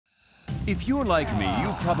If you're like me,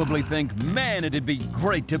 you probably think, man, it'd be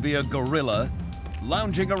great to be a gorilla.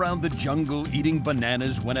 Lounging around the jungle, eating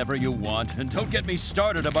bananas whenever you want. And don't get me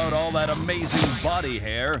started about all that amazing body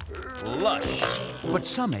hair. Lush. But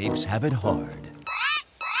some apes have it hard.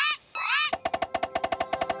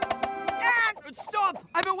 Stop!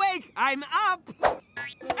 I'm awake! I'm up!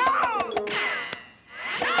 Oh!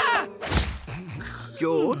 Ah!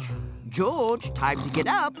 George, time to get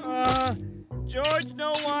up. George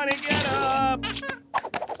don't want to get up.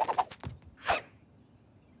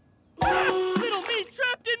 Little me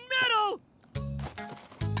trapped in metal!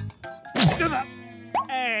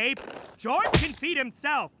 Ape, George can feed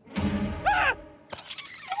himself.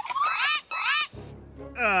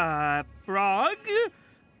 Frog?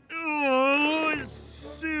 Oh,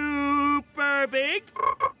 super big?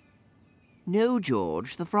 No,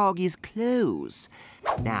 George, the frog is close.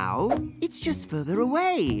 Now, it's just further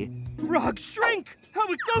away. Frog shrink! How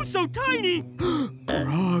it goes so tiny!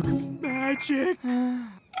 Frog magic!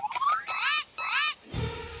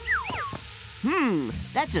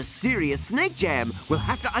 That's a serious snake jam. We'll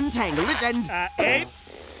have to untangle it and... Ape?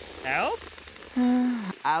 Help?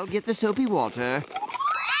 I'll get the soapy water.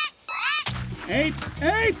 Ape!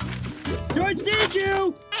 George needs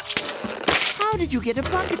you! How did you get a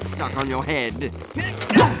bucket stuck on your head?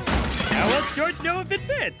 How else George know if it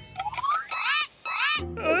fits?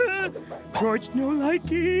 George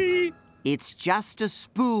No-Licky. It's just a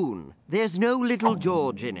spoon. There's no little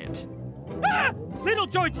George in it. Little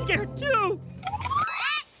George scared too.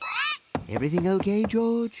 Everything okay,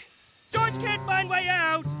 George? George can't find way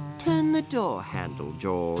out. Turn the door handle,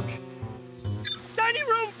 George. Tiny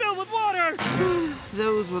room filled with water.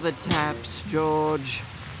 Those were the taps, George.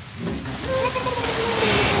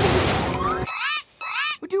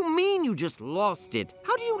 What do you mean you just lost it?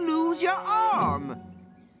 How do you lose your arm?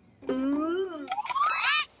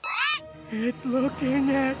 It's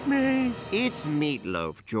looking at me. It's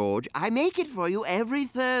meatloaf, George. I make it for you every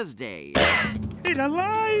Thursday. It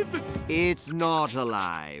alive? It's not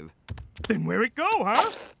alive. Then where it go,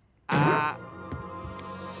 huh?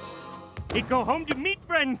 It go home to meet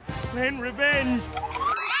friends, plan revenge.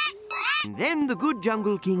 And then the good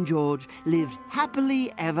Jungle King George lived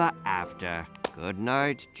happily ever after. Good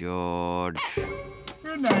night, George.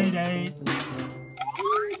 Good night, Ape.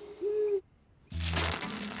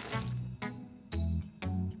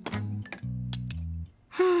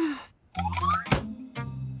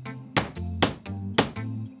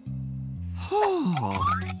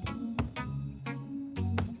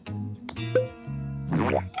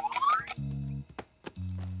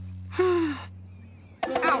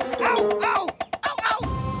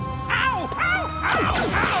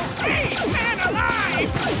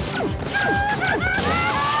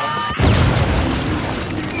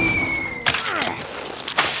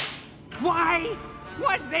 Why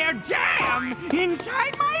was there jam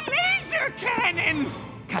inside my laser cannon?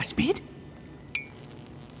 Cuspid?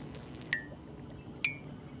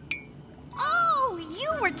 Oh,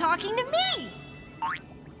 you were talking to me.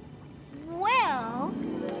 Well...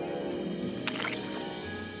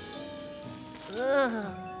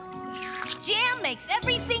 Ugh. Jam makes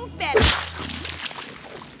everything better.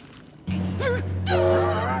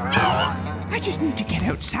 I just need to get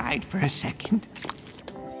outside for a second.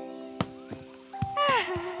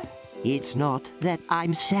 It's not that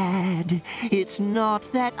I'm sad, it's not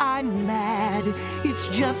that I'm mad, it's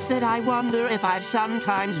just that I wonder if I've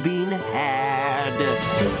sometimes been had.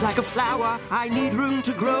 Just like a flower, I need room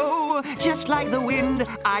to grow. Just like the wind,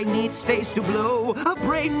 I need space to blow. A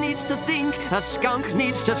brain needs to think, a skunk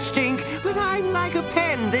needs to stink, but I'm like a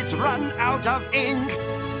pen that's run out of ink.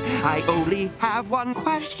 I only have one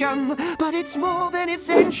question, but it's more than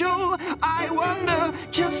essential. I wonder,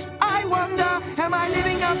 just I wonder, am I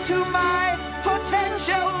living up to my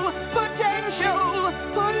potential? Potential,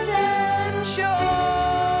 potential.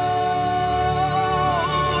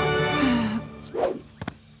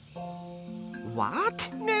 What?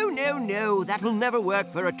 No, that'll never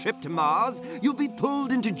work for a trip to Mars. You'll be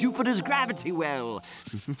pulled into Jupiter's gravity well.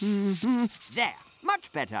 There,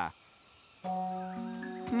 much better.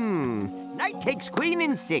 Knight takes queen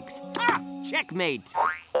in 6. Checkmate.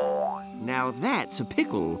 Now that's a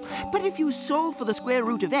pickle. But if you solve for the square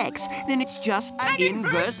root of x, then it's just an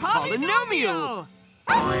inverse polynomial.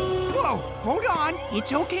 Whoa, hold on.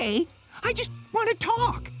 It's okay. I just want to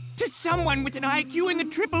talk to someone with an IQ in the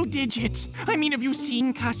triple digits. I mean, have you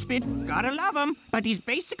seen Cuspid? Gotta love him. But he's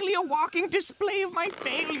basically a walking display of my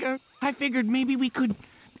failure. I figured maybe we could...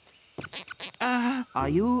 Are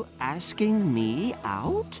you asking me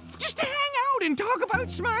out? Just to hang out and talk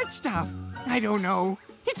about smart stuff. I don't know.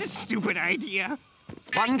 It's a stupid idea.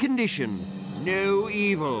 One condition, no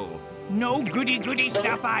evil. No goody-goody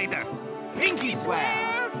stuff either. Pinky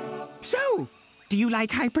swear. So, do you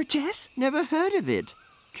like hyper chess? Never heard of it.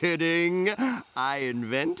 Kidding. I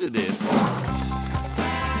invented it.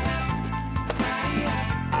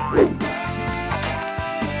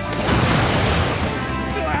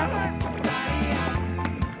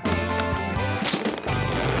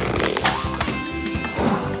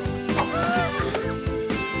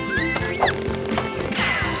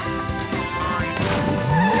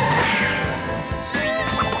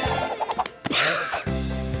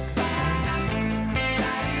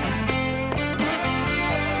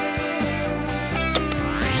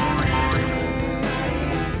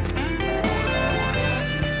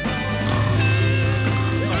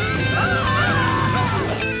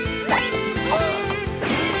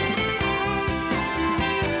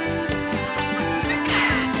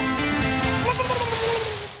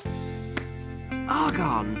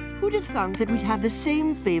 Who'd have thunk that we'd have the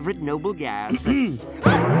same favorite noble gas?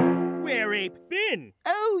 Where Ape been?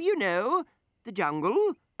 Oh, you know, the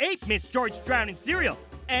jungle. Ape missed George drown in cereal,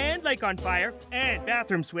 and lake on fire, and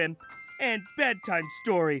bathroom swim, and bedtime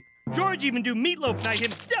story. George even do meatloaf night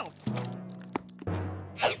himself.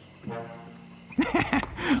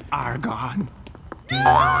 Argon.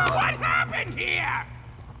 What happened here?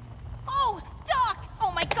 Oh, Doc!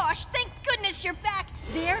 Oh my gosh, thank goodness you're back.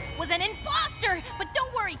 There was an imposter, but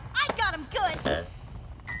don't worry, I got him good.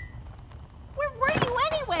 Where were you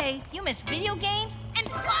anyway? You missed video games and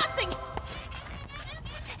flossing.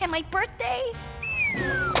 And my birthday?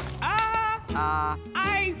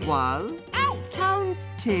 I was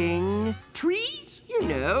counting Trees? you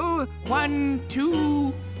know. 1,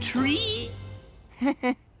 2, 3.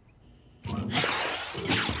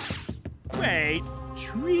 Wait,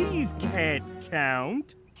 trees can't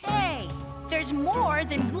count. Hey, there's more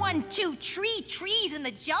than 1, 2, 3 trees in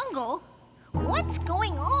the jungle. What's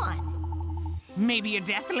going on? Maybe a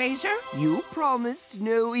death laser? You promised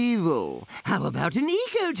no evil. How about an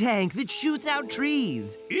eco-tank that shoots out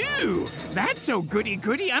trees? Ew, that's so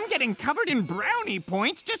goody-goody, I'm getting covered in brownie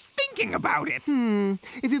points just thinking about it.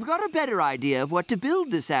 If you've got a better idea of what to build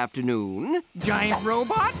this afternoon... Giant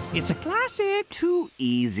robot? It's a classic. Too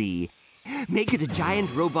easy. Make it a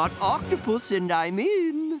giant robot octopus and I'm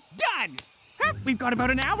in. Done! Huh, we've got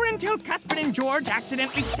about an hour until Cuthbert and George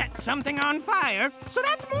accidentally set something on fire, so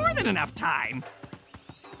that's more than enough time.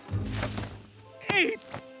 Ape,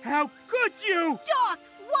 how could you? Doc,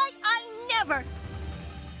 why I never?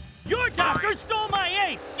 Your doctor stole my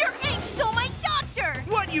ape. Your ape stole my doctor!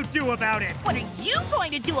 What you do about it? What are you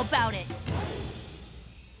going to do about it?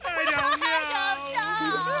 I don't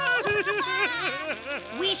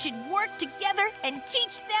know. We should work together and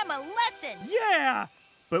teach them a lesson. Yeah,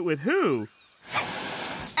 but with who?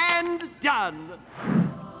 And done.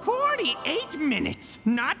 48 minutes.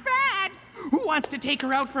 Not bad. Who wants to take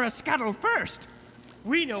her out for a scuttle first?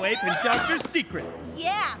 We know Ape and Doctor's secret.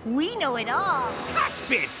 Yeah, we know it all.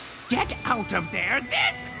 Cuthbert, get out of there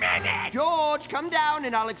this minute! George, come down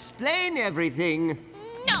and I'll explain everything.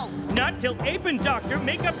 No! Not till Ape and Doctor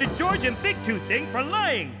make up the George and Big Tooth thing for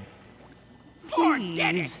lying.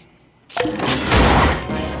 Forget it! Please.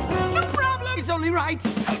 No problem! It's only right.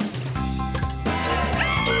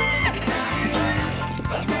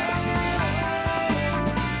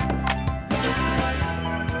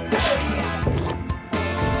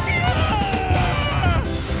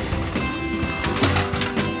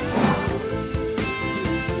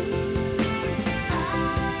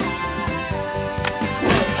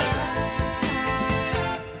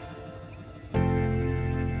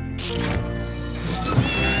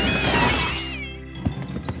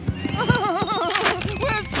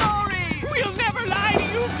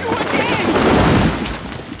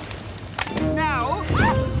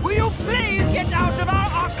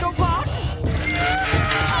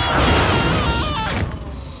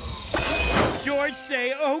 George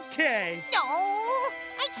say okay. No,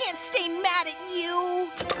 I can't stay mad at you.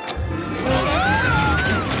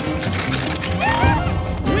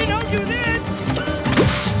 We don't do this.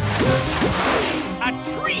 A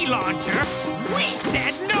tree launcher? We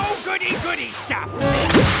said no goody-goody stuff.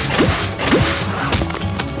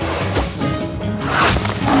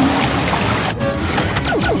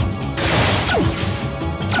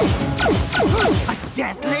 A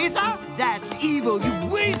death laser? That's evil, you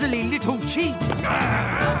weaselly little cheat!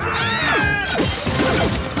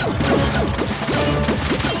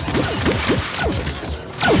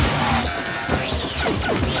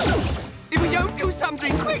 If we don't do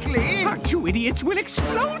something quickly... Are you idiots will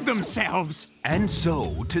explode themselves. And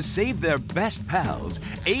so, to save their best pals,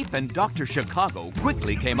 Ape and Dr. Chicago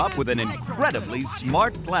quickly came up with an incredibly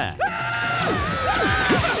smart plan.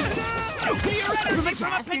 From a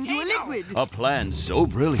gas into a liquid. A plan so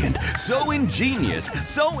brilliant, so ingenious,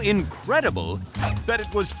 so incredible, that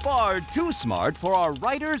it was far too smart for our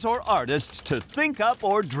writers or artists to think up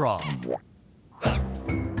or draw.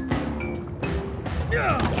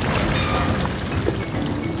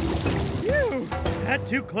 Phew, not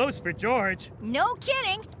too close for George. No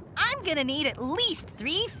kidding. I'm gonna need at least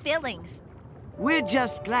 3 fillings. We're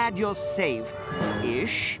just glad you're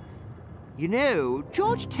safe-ish. You know,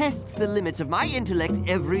 George tests the limits of my intellect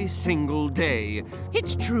every single day.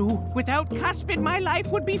 It's true. Without Cuspid, my life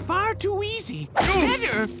would be far too easy.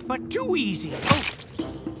 Better, but too easy.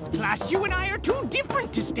 Plus, you and I are too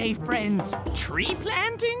different to stay friends. Tree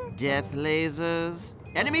planting? Death lasers.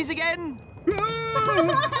 Enemies again?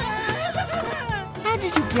 How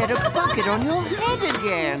did you get a bucket on your head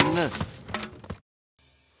again?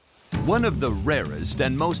 One of the rarest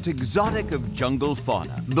and most exotic of jungle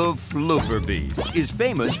fauna, the floofer beast, is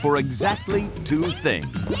famous for exactly 2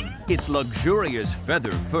 things. Its luxurious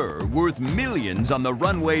feather fur worth millions on the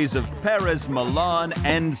runways of Paris, Milan,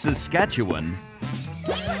 and Saskatchewan.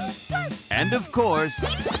 And of course,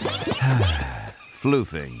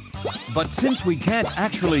 floofing. But since we can't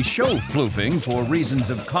actually show floofing for reasons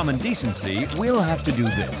of common decency, we'll have to do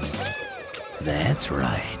this. That's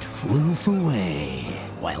right, floof away,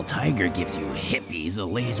 while Tiger gives you hippies a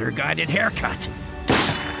laser-guided haircut.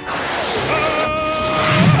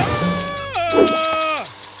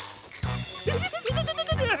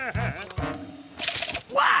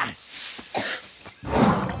 Blast!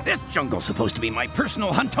 This jungle's supposed to be my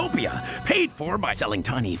personal huntopia, paid for by selling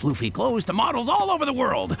tiny floofy clothes to models all over the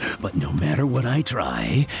world. But no matter what I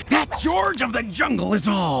try, that George of the jungle is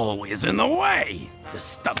always in the way. The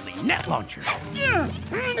Studley net launcher.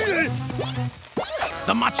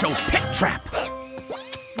 The macho pit trap.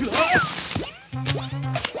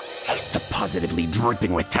 The positively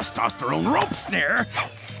dripping with testosterone rope snare.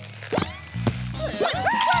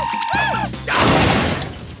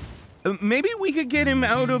 Maybe we could get him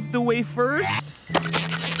out of the way first?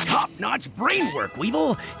 Top-notch brain work,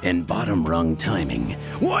 Weevil, and bottom rung timing.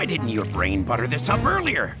 Why didn't your brain butter this up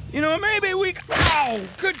earlier? You know, maybe we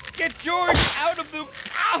could get George out of the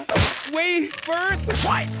way first.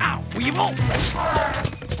 Why? Ow, Weevil!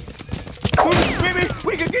 Maybe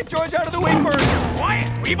we could get George out of the way first. Quiet,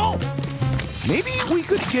 Weevil! Maybe we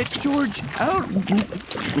could get George out.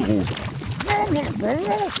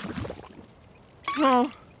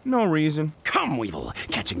 No, no reason. Come, Weevil.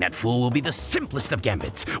 Catching that fool will be the simplest of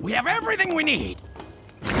gambits. We have everything we need.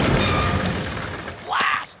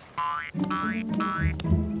 Blast!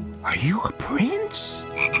 Are you a prince?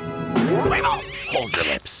 Weevil, hold your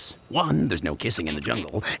lips. 1, there's no kissing in the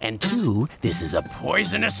jungle. And 2, this is a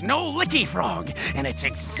poisonous No-Licky Frog. And it's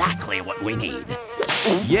exactly what we need.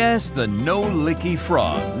 Yes, the No-Licky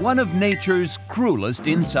Frog, one of nature's cruelest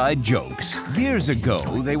inside jokes. Years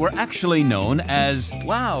ago, they were actually known as,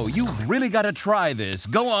 wow, you've really got to try this.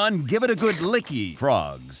 Go on, give it a good licky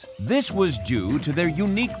frogs. This was due to their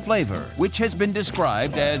unique flavor, which has been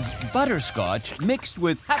described as butterscotch mixed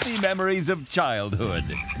with happy memories of childhood.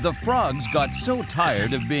 The frogs got so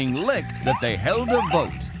tired of being licked that they held a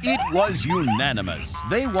vote. It was unanimous.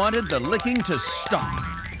 They wanted the licking to stop.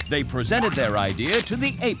 They presented their idea to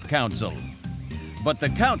the Ape Council. But the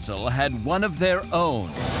council had one of their own.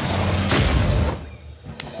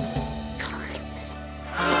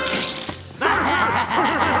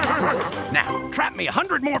 Now, trap me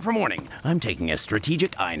 100 more for morning. I'm taking a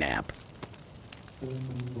strategic eye nap.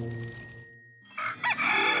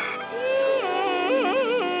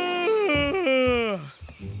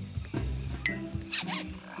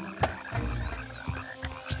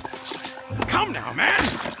 Come now, man!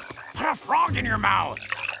 Put a frog in your mouth!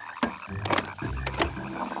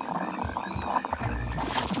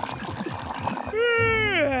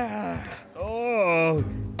 Oh,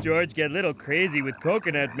 George got a little crazy with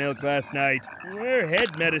coconut milk last night. Or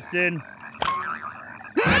head medicine.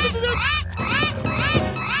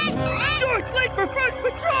 George, late for first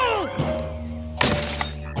patrol!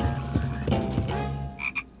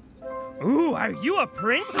 Ooh, are you a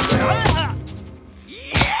prince?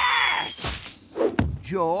 Yes!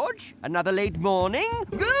 George, another late morning?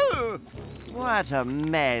 Ugh! What a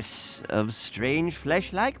mess of strange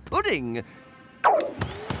flesh-like pudding.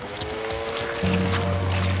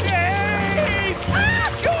 Yay!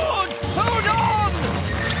 Ah, George! Hold on!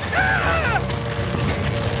 Ah!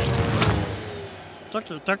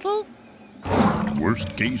 Turkey, turkey?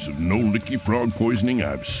 worst case of no-licky frog poisoning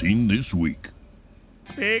I've seen this week.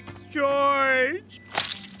 Fix George!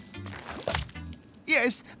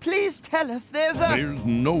 Yes, please tell us there's There's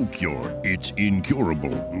no cure. It's incurable.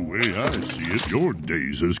 The way I see it, your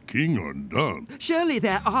days as king are done. Surely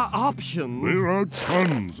there are options. There are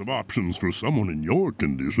tons of options for someone in your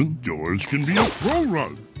condition. George can be a throw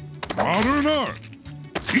rug, modern art,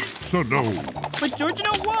 pizza dough. But George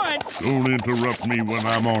don't want! Don't interrupt me when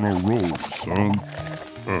I'm on a roll, son.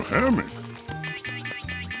 A hammock.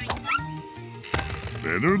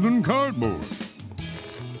 Better than cardboard.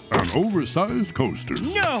 An oversized coaster.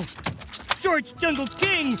 No! George Jungle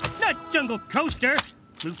King, not Jungle Coaster!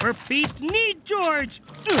 Floofer Beast need George!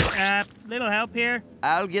 Little help here?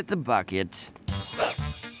 I'll get the bucket.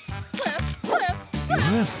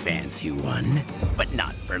 You're a fancy one, but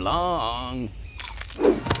not for long.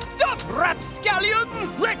 Stop,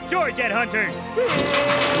 rapscallions! Let George at Hunters!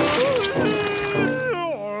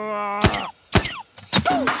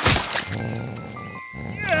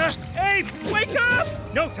 Ape, wake up!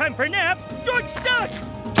 No time for nap! George stuck!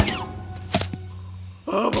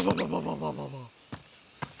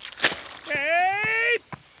 Ape!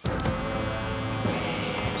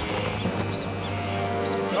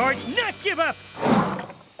 George, not give up!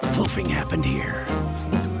 Floofing happened here.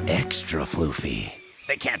 Extra floofy.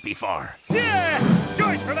 They can't be far. Yeah!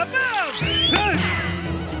 George from above!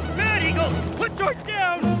 Bad Eagle, put George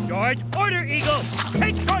down! George, order Eagle!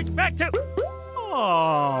 Take George back to...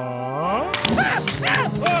 Aww.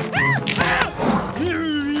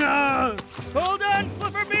 Hold on,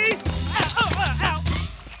 Flipper Beast!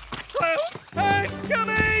 Ow! I'm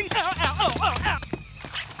coming!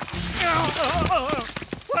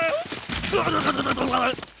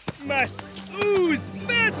 Must ooze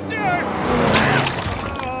faster!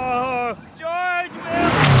 Oh, George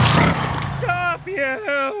will stop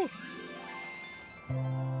you!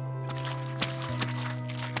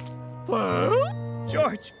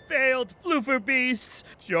 George failed, Floofer Beasts.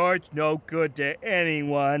 George no good to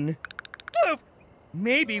anyone. Floof!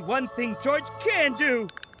 Maybe one thing George can do.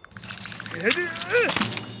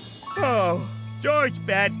 Oh, George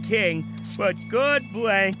bad king, but good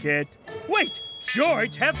blanket. Wait,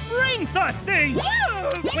 George have brain thought thing.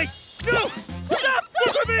 Wait, no, stop,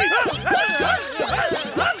 Floofer Beast!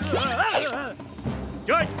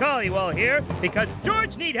 George Collywall here because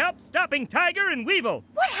George need help stopping Tiger and Weevil.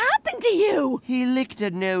 What happened to you? He licked a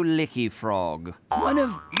no-licky frog. One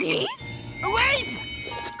of these? Wait!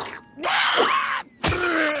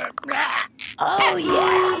 Oh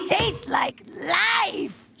yeah, tastes like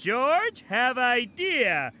life. George have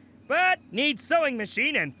idea, but needs sewing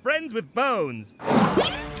machine and friends with bones.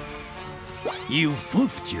 You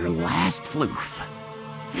floofed your last floof.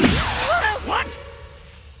 What?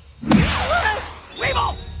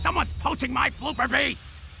 Weevil! Someone's poaching my floofer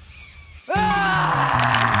beast!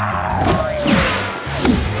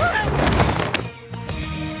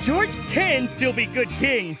 George can still be good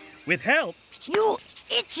king, with help. You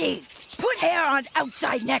itchy. Put hair on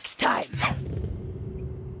outside next time.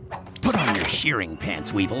 Put on your shearing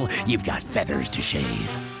pants, Weevil. You've got feathers to shave.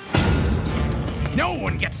 No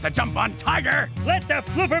one gets to jump on Tiger! Let the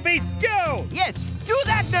Floofer Beast go! Yes, do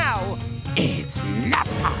that now! It's nap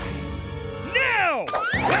time! Now!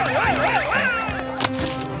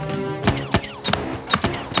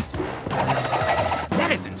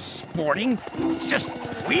 That isn't sporting. It's just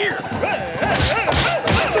weird.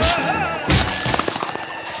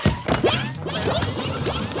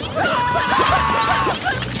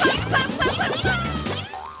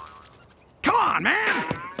 Come on, man!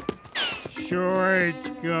 George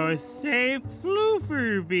Goes Ape,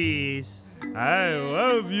 Floofer Beast. I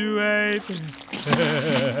love you, Ape.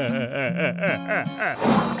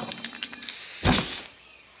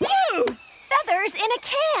 Feathers in a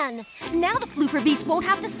can. Now the Floofer Beast won't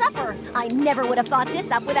have to suffer. I never would have thought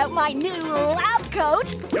this up without my new lab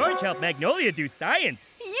coat. George helped Magnolia do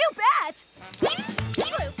science. You bet.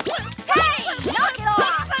 Hey, knock it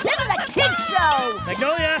off. This is a kid's show.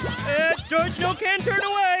 Magnolia, George no can turn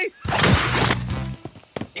away.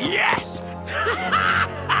 Yes!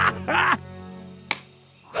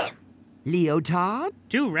 Leotard?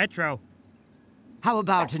 Too retro. How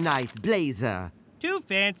about a nice blazer? Too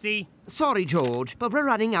fancy. Sorry, George, but we're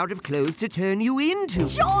running out of clothes to turn you into.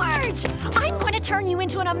 George, I'm going to turn you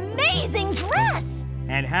into an amazing dress.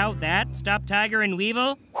 And how'd that stop Tiger and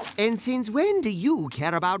Weevil? And since when do you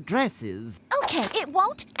care about dresses? Okay, it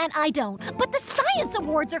won't, and I don't. But the Science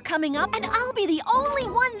Awards are coming up, and I'll be the only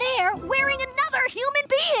one there wearing another human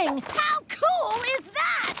being. How cool is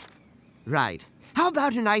that? Right. How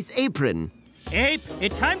about a nice apron? Ape,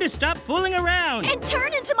 it's time to stop fooling around. And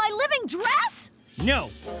turn into my living dress? No,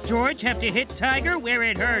 George have to hit Tiger where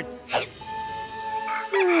it hurts.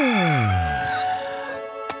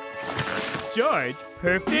 George,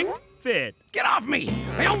 perfect fit. Get off me!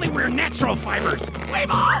 I only wear natural fibers.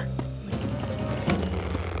 Wave off!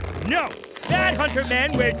 No, that hunter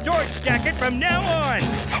man wear George's jacket from now on.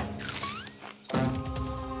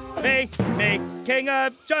 Me, king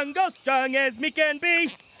of jungle, strong as me can be.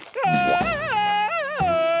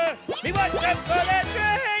 Me watch them for that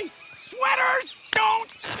tree. Sweaters don't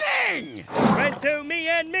sing! Run to me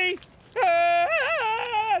and me.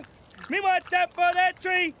 Me watch out for that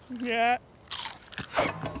tree. Yeah.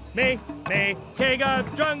 Me, king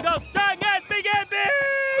of jungle, strong as me can be.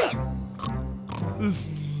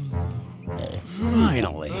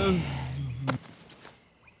 Finally.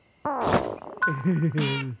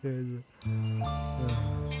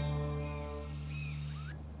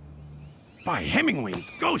 By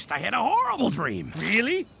Hemingway's ghost, I had a horrible dream.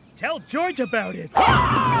 Really? Tell George about it.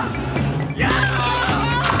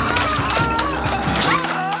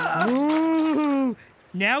 Ooh,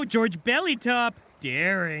 now George belly top.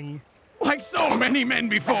 Daring. Like so many men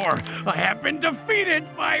before, I have been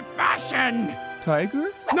defeated by fashion.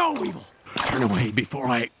 Tiger? No, Weevil. Turn away before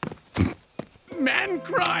I... Man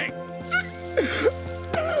cry.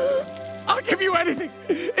 I'll give you anything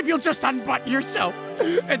if you'll just unbutton yourself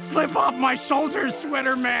and slip off my shoulders,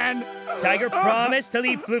 sweater man. Tiger promised to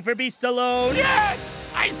leave Floofer Beast alone. Yes!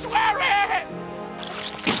 I swear it!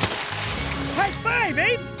 High five,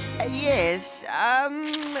 Ape! Yes,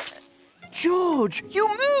 George, you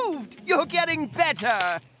moved! You're getting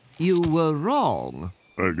better! You were wrong.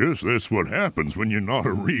 I guess that's what happens when you're not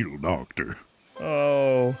a real doctor.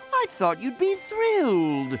 Oh. I thought you'd be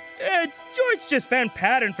thrilled. George just found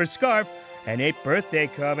pattern for scarf and Ape birthday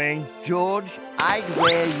coming. George, I'd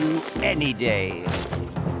wear you any day.